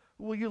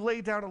 Will you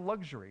lay down a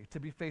luxury to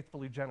be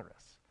faithfully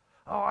generous?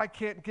 Oh, I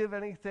can't give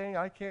anything.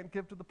 I can't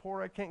give to the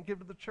poor. I can't give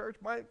to the church.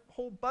 My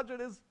whole budget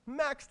is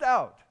maxed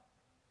out.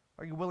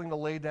 Are you willing to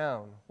lay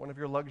down one of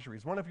your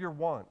luxuries, one of your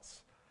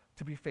wants,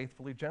 to be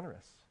faithfully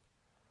generous?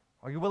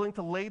 Are you willing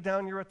to lay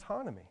down your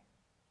autonomy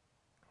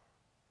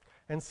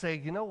and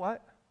say, you know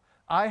what?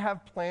 I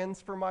have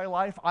plans for my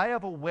life. I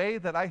have a way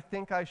that I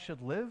think I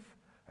should live,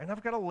 and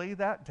I've got to lay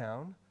that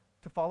down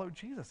to follow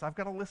Jesus. I've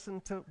got to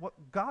listen to what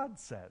God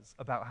says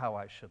about how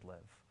I should live.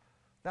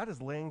 That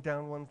is laying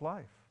down one's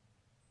life.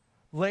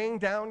 Laying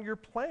down your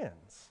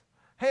plans.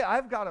 Hey,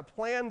 I've got a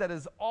plan that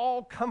is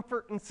all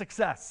comfort and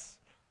success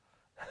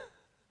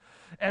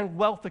and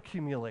wealth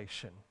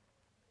accumulation.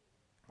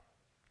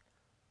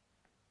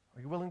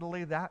 Are you willing to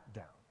lay that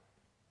down?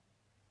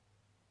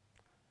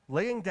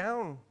 Laying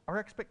down our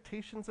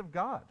expectations of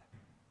God.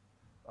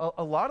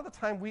 A lot of the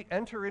time we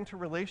enter into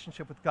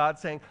relationship with God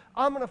saying,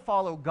 I'm going to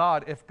follow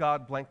God if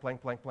God blank,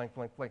 blank, blank, blank,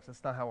 blank, blank.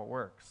 That's not how it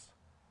works.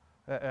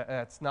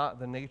 That's not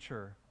the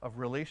nature of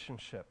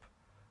relationship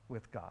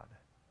with God.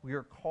 We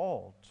are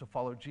called to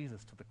follow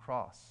Jesus to the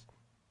cross.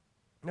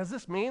 Does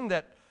this mean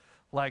that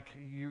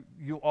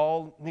you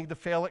all need to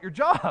fail at your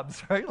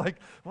jobs, right?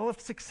 Well,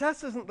 if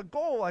success isn't the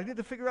goal, I need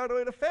to figure out a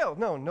way to fail.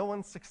 No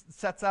one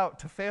sets out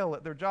to fail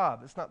at their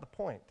job. It's not the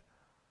point.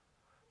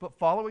 But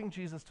following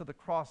Jesus to the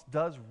cross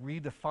does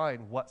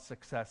redefine what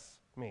success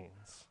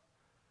means.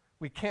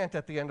 We can't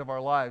at the end of our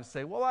lives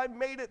say, well, I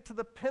made it to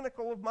the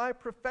pinnacle of my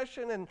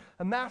profession and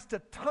amassed a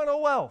ton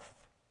of wealth.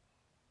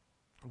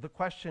 The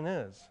question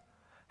is,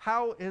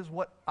 how is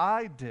what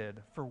I did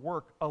for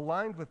work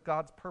aligned with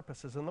God's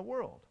purposes in the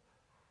world?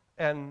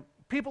 And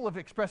people have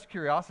expressed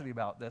curiosity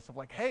about this, of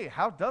hey,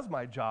 how does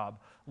my job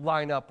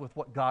line up with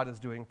what God is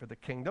doing for the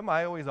kingdom?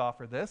 I always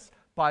offer this: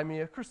 buy me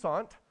a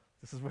croissant.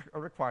 This is a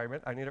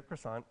requirement. I need a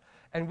croissant.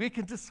 And we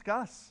can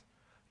discuss,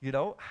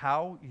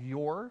 how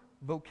your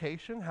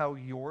vocation, how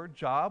your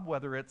job,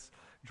 whether it's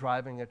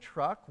driving a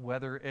truck,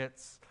 whether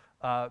it's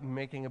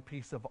making a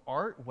piece of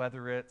art,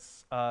 whether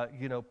it's,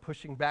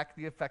 pushing back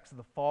the effects of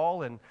the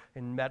fall in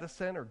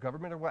medicine or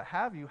government or what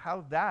have you,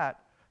 how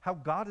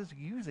God is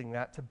using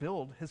that to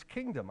build his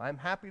kingdom. I'm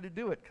happy to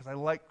do it because I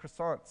like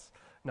croissants.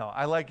 No,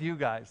 I like you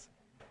guys.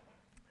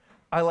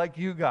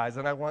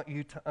 And I want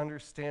you to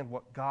understand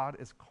what God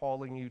is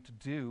calling you to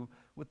do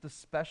with the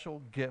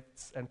special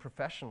gifts and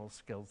professional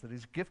skills that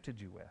he's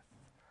gifted you with.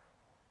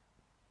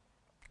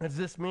 Does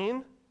this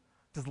mean,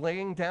 does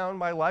laying down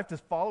my life, does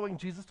following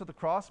Jesus to the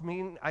cross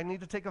mean I need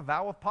to take a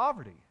vow of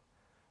poverty?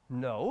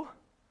 No,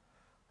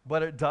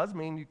 but it does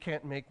mean you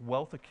can't make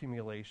wealth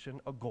accumulation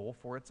a goal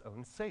for its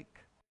own sake.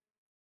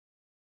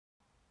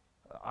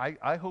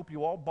 I hope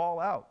you all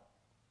ball out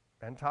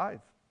and tithe.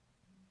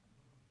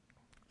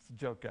 It's a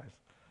joke, guys.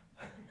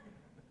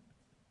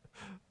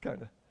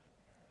 Kind of.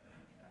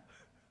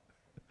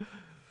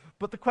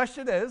 But the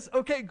question is,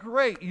 okay,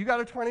 great, you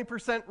got a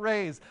 20%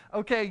 raise.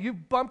 Okay, you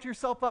bumped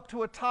yourself up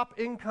to a top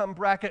income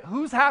bracket.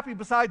 Who's happy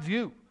besides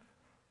you?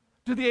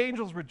 Do the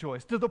angels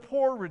rejoice? Do the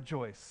poor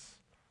rejoice?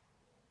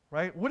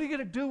 Right? What are you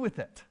going to do with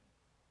it?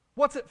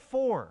 What's it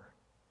for?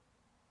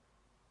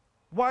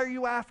 Why are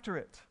you after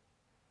it?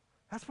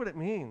 That's what it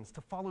means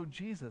to follow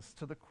Jesus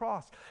to the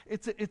cross.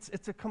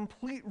 It's a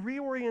complete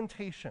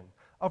reorientation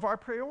of our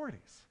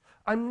priorities.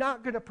 I'm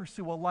not going to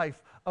pursue a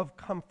life of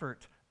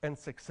comfort and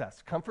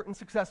success. Comfort and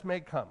success may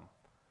come,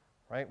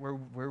 right?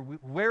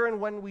 Where and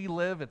when we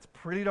live, it's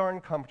pretty darn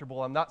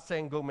comfortable. I'm not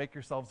saying go make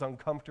yourselves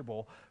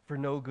uncomfortable for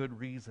no good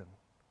reason.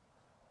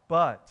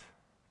 But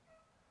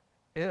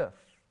if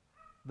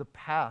the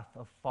path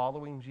of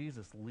following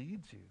Jesus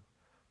leads you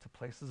to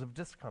places of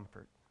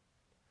discomfort,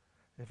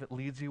 if it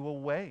leads you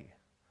away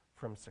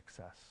from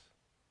success,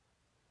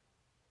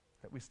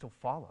 that we still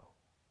follow.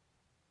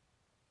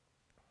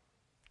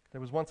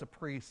 There was once a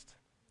priest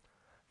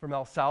from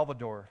El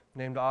Salvador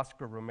named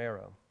Oscar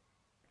Romero.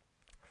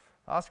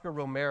 Oscar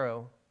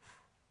Romero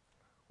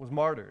was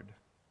martyred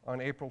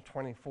on April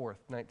 24th,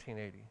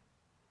 1980.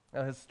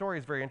 Now, his story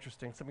is very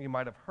interesting. Some of you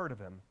might have heard of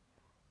him.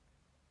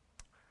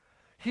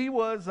 He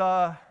was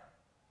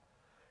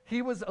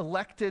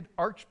elected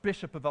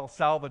Archbishop of El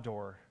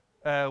Salvador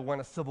when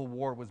a civil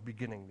war was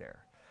beginning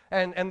there.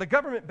 And the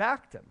government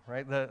backed him,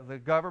 right?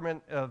 The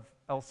government of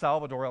El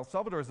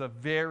Salvador is a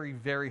very,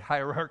 very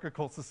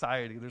hierarchical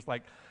society. There's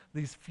like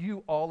these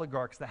few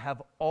oligarchs that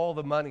have all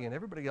the money, and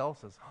everybody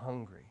else is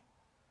hungry,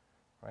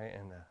 right?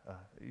 And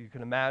you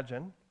can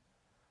imagine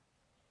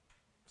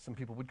some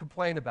people would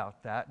complain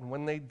about that, and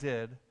when they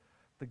did,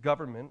 the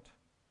government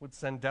would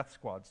send death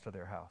squads to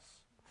their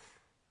house.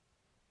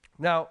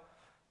 Now,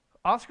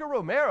 Oscar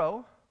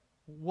Romero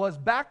was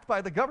backed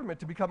by the government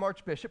to become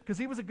archbishop because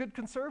he was a good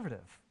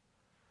conservative.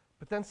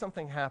 But then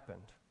something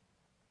happened.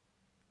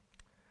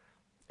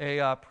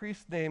 A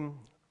priest named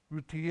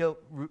Rutilio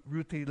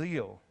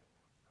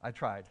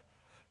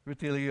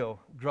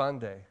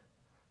Grande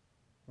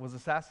was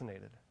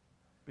assassinated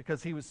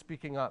because he was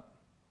speaking up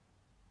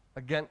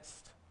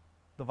against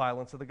the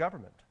violence of the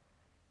government.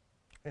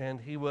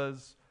 And he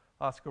was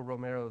Oscar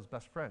Romero's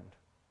best friend.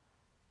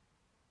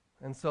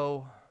 And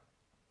so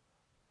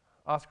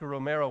Oscar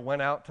Romero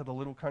went out to the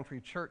little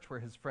country church where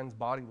his friend's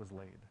body was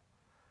laid.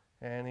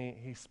 And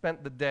he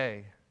spent the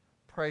day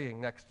praying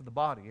next to the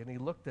body. And he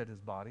looked at his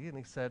body and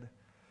he said,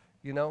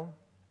 you know,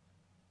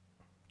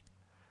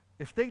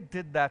 if they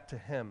did that to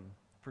him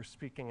for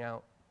speaking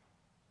out,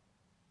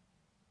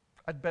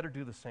 I'd better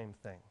do the same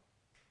thing.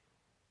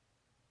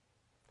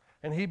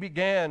 And he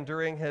began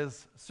during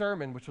his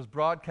sermon, which was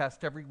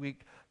broadcast every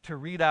week, to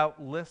read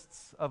out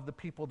lists of the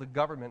people the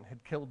government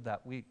had killed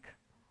that week.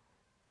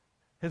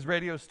 His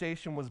radio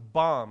station was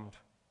bombed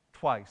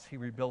twice. He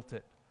rebuilt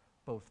it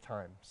both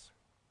times.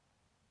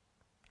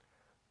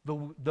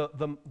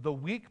 The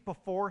week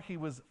before he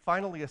was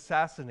finally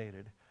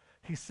assassinated,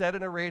 he said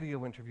in a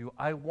radio interview,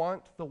 I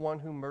want the one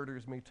who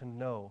murders me to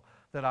know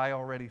that I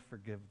already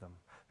forgive them.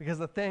 Because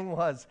the thing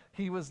was,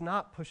 he was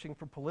not pushing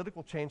for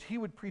political change. He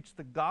would preach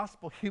the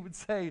gospel. He would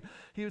say,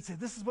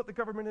 this is what the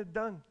government had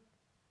done.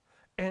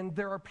 And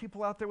there are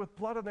people out there with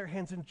blood on their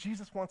hands, and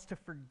Jesus wants to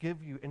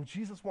forgive you, and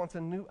Jesus wants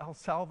a new El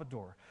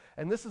Salvador.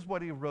 And this is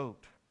what he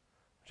wrote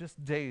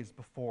just days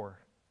before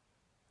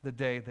the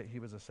day that he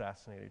was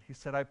assassinated. He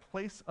said, I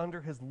place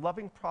under his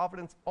loving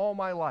providence all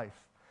my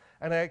life,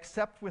 and I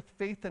accept with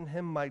faith in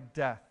him my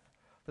death,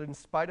 that in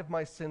spite of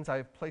my sins I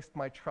have placed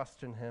my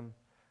trust in him,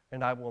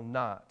 and I will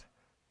not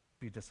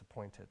be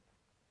disappointed.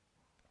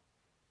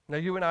 Now,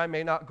 you and I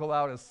may not go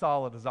out as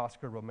solid as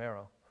Oscar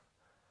Romero,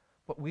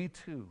 but we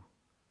too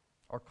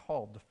are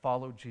called to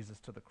follow Jesus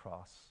to the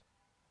cross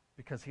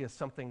because he has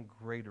something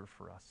greater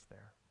for us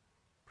there.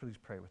 Please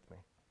pray with me.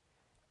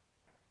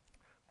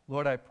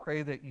 Lord, I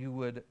pray that you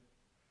would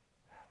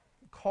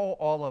call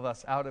all of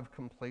us out of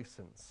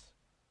complacence,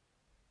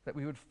 that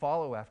we would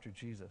follow after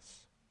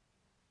Jesus,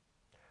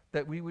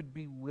 that we would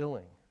be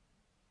willing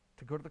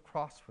to go to the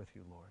cross with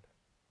you, Lord,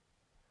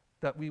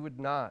 that we would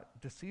not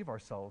deceive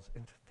ourselves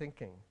into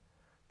thinking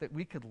that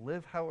we could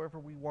live however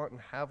we want and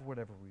have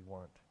whatever we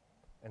want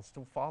and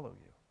still follow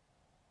you.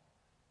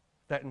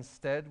 That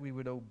instead we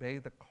would obey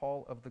the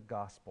call of the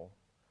gospel,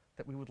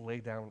 that we would lay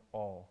down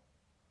all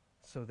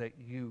so that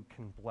you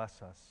can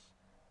bless us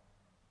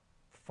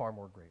far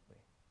more greatly.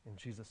 In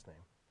Jesus' name,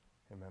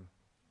 amen.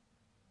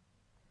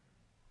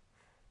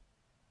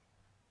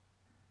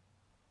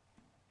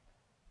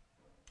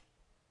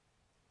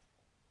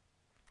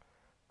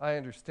 I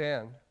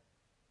understand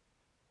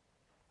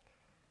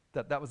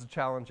that was a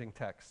challenging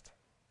text.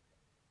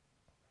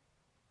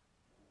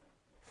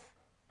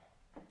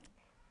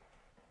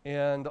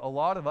 And a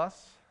lot of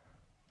us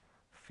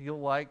feel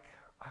like,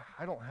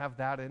 I don't have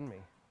that in me.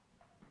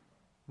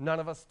 None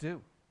of us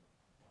do.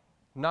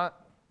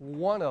 Not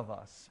one of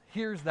us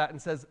hears that and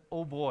says,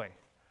 oh boy,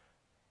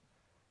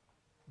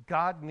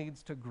 God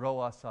needs to grow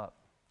us up.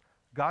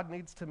 God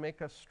needs to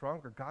make us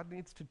stronger. God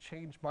needs to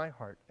change my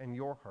heart and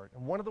your heart.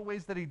 And one of the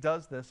ways that he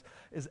does this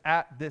is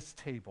at this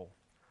table.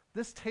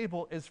 This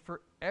table is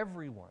for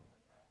everyone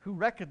who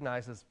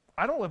recognizes,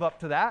 I don't live up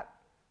to that,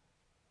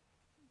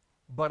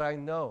 but I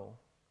know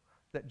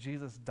that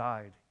Jesus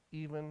died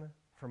even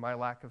for my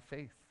lack of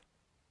faith.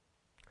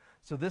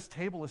 So this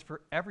table is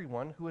for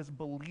everyone who has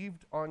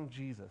believed on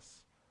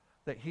Jesus,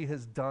 that he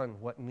has done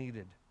what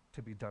needed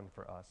to be done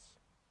for us.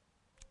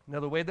 Now,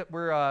 the way that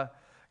we're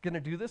going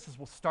to do this is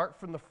we'll start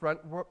from the front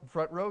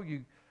row.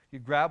 You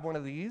grab one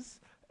of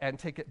these and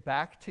take it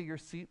back to your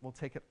seat. We'll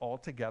take it all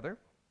together.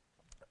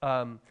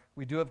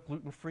 We do have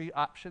gluten-free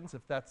options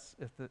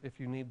if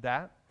you need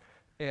that.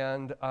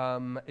 And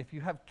if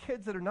you have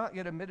kids that are not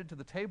yet admitted to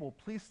the table,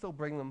 please still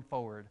bring them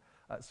forward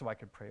so I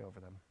could pray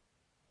over them.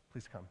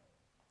 Please come.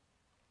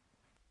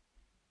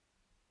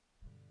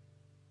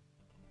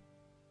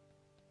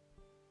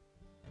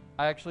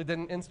 I actually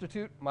didn't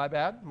institute. My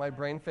bad. My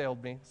brain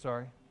failed me.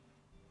 Sorry.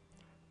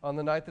 On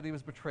the night that he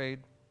was betrayed,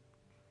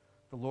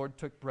 the Lord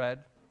took bread,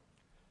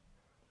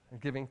 And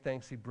giving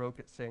thanks, he broke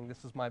it, saying,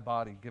 "This is my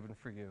body given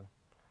for you."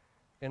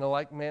 In a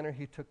like manner,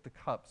 he took the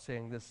cup,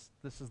 saying, This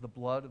is the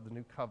blood of the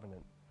new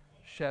covenant,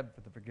 shed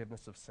for the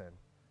forgiveness of sin.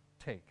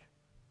 Take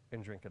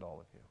and drink it, all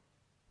of you."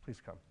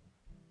 Please come.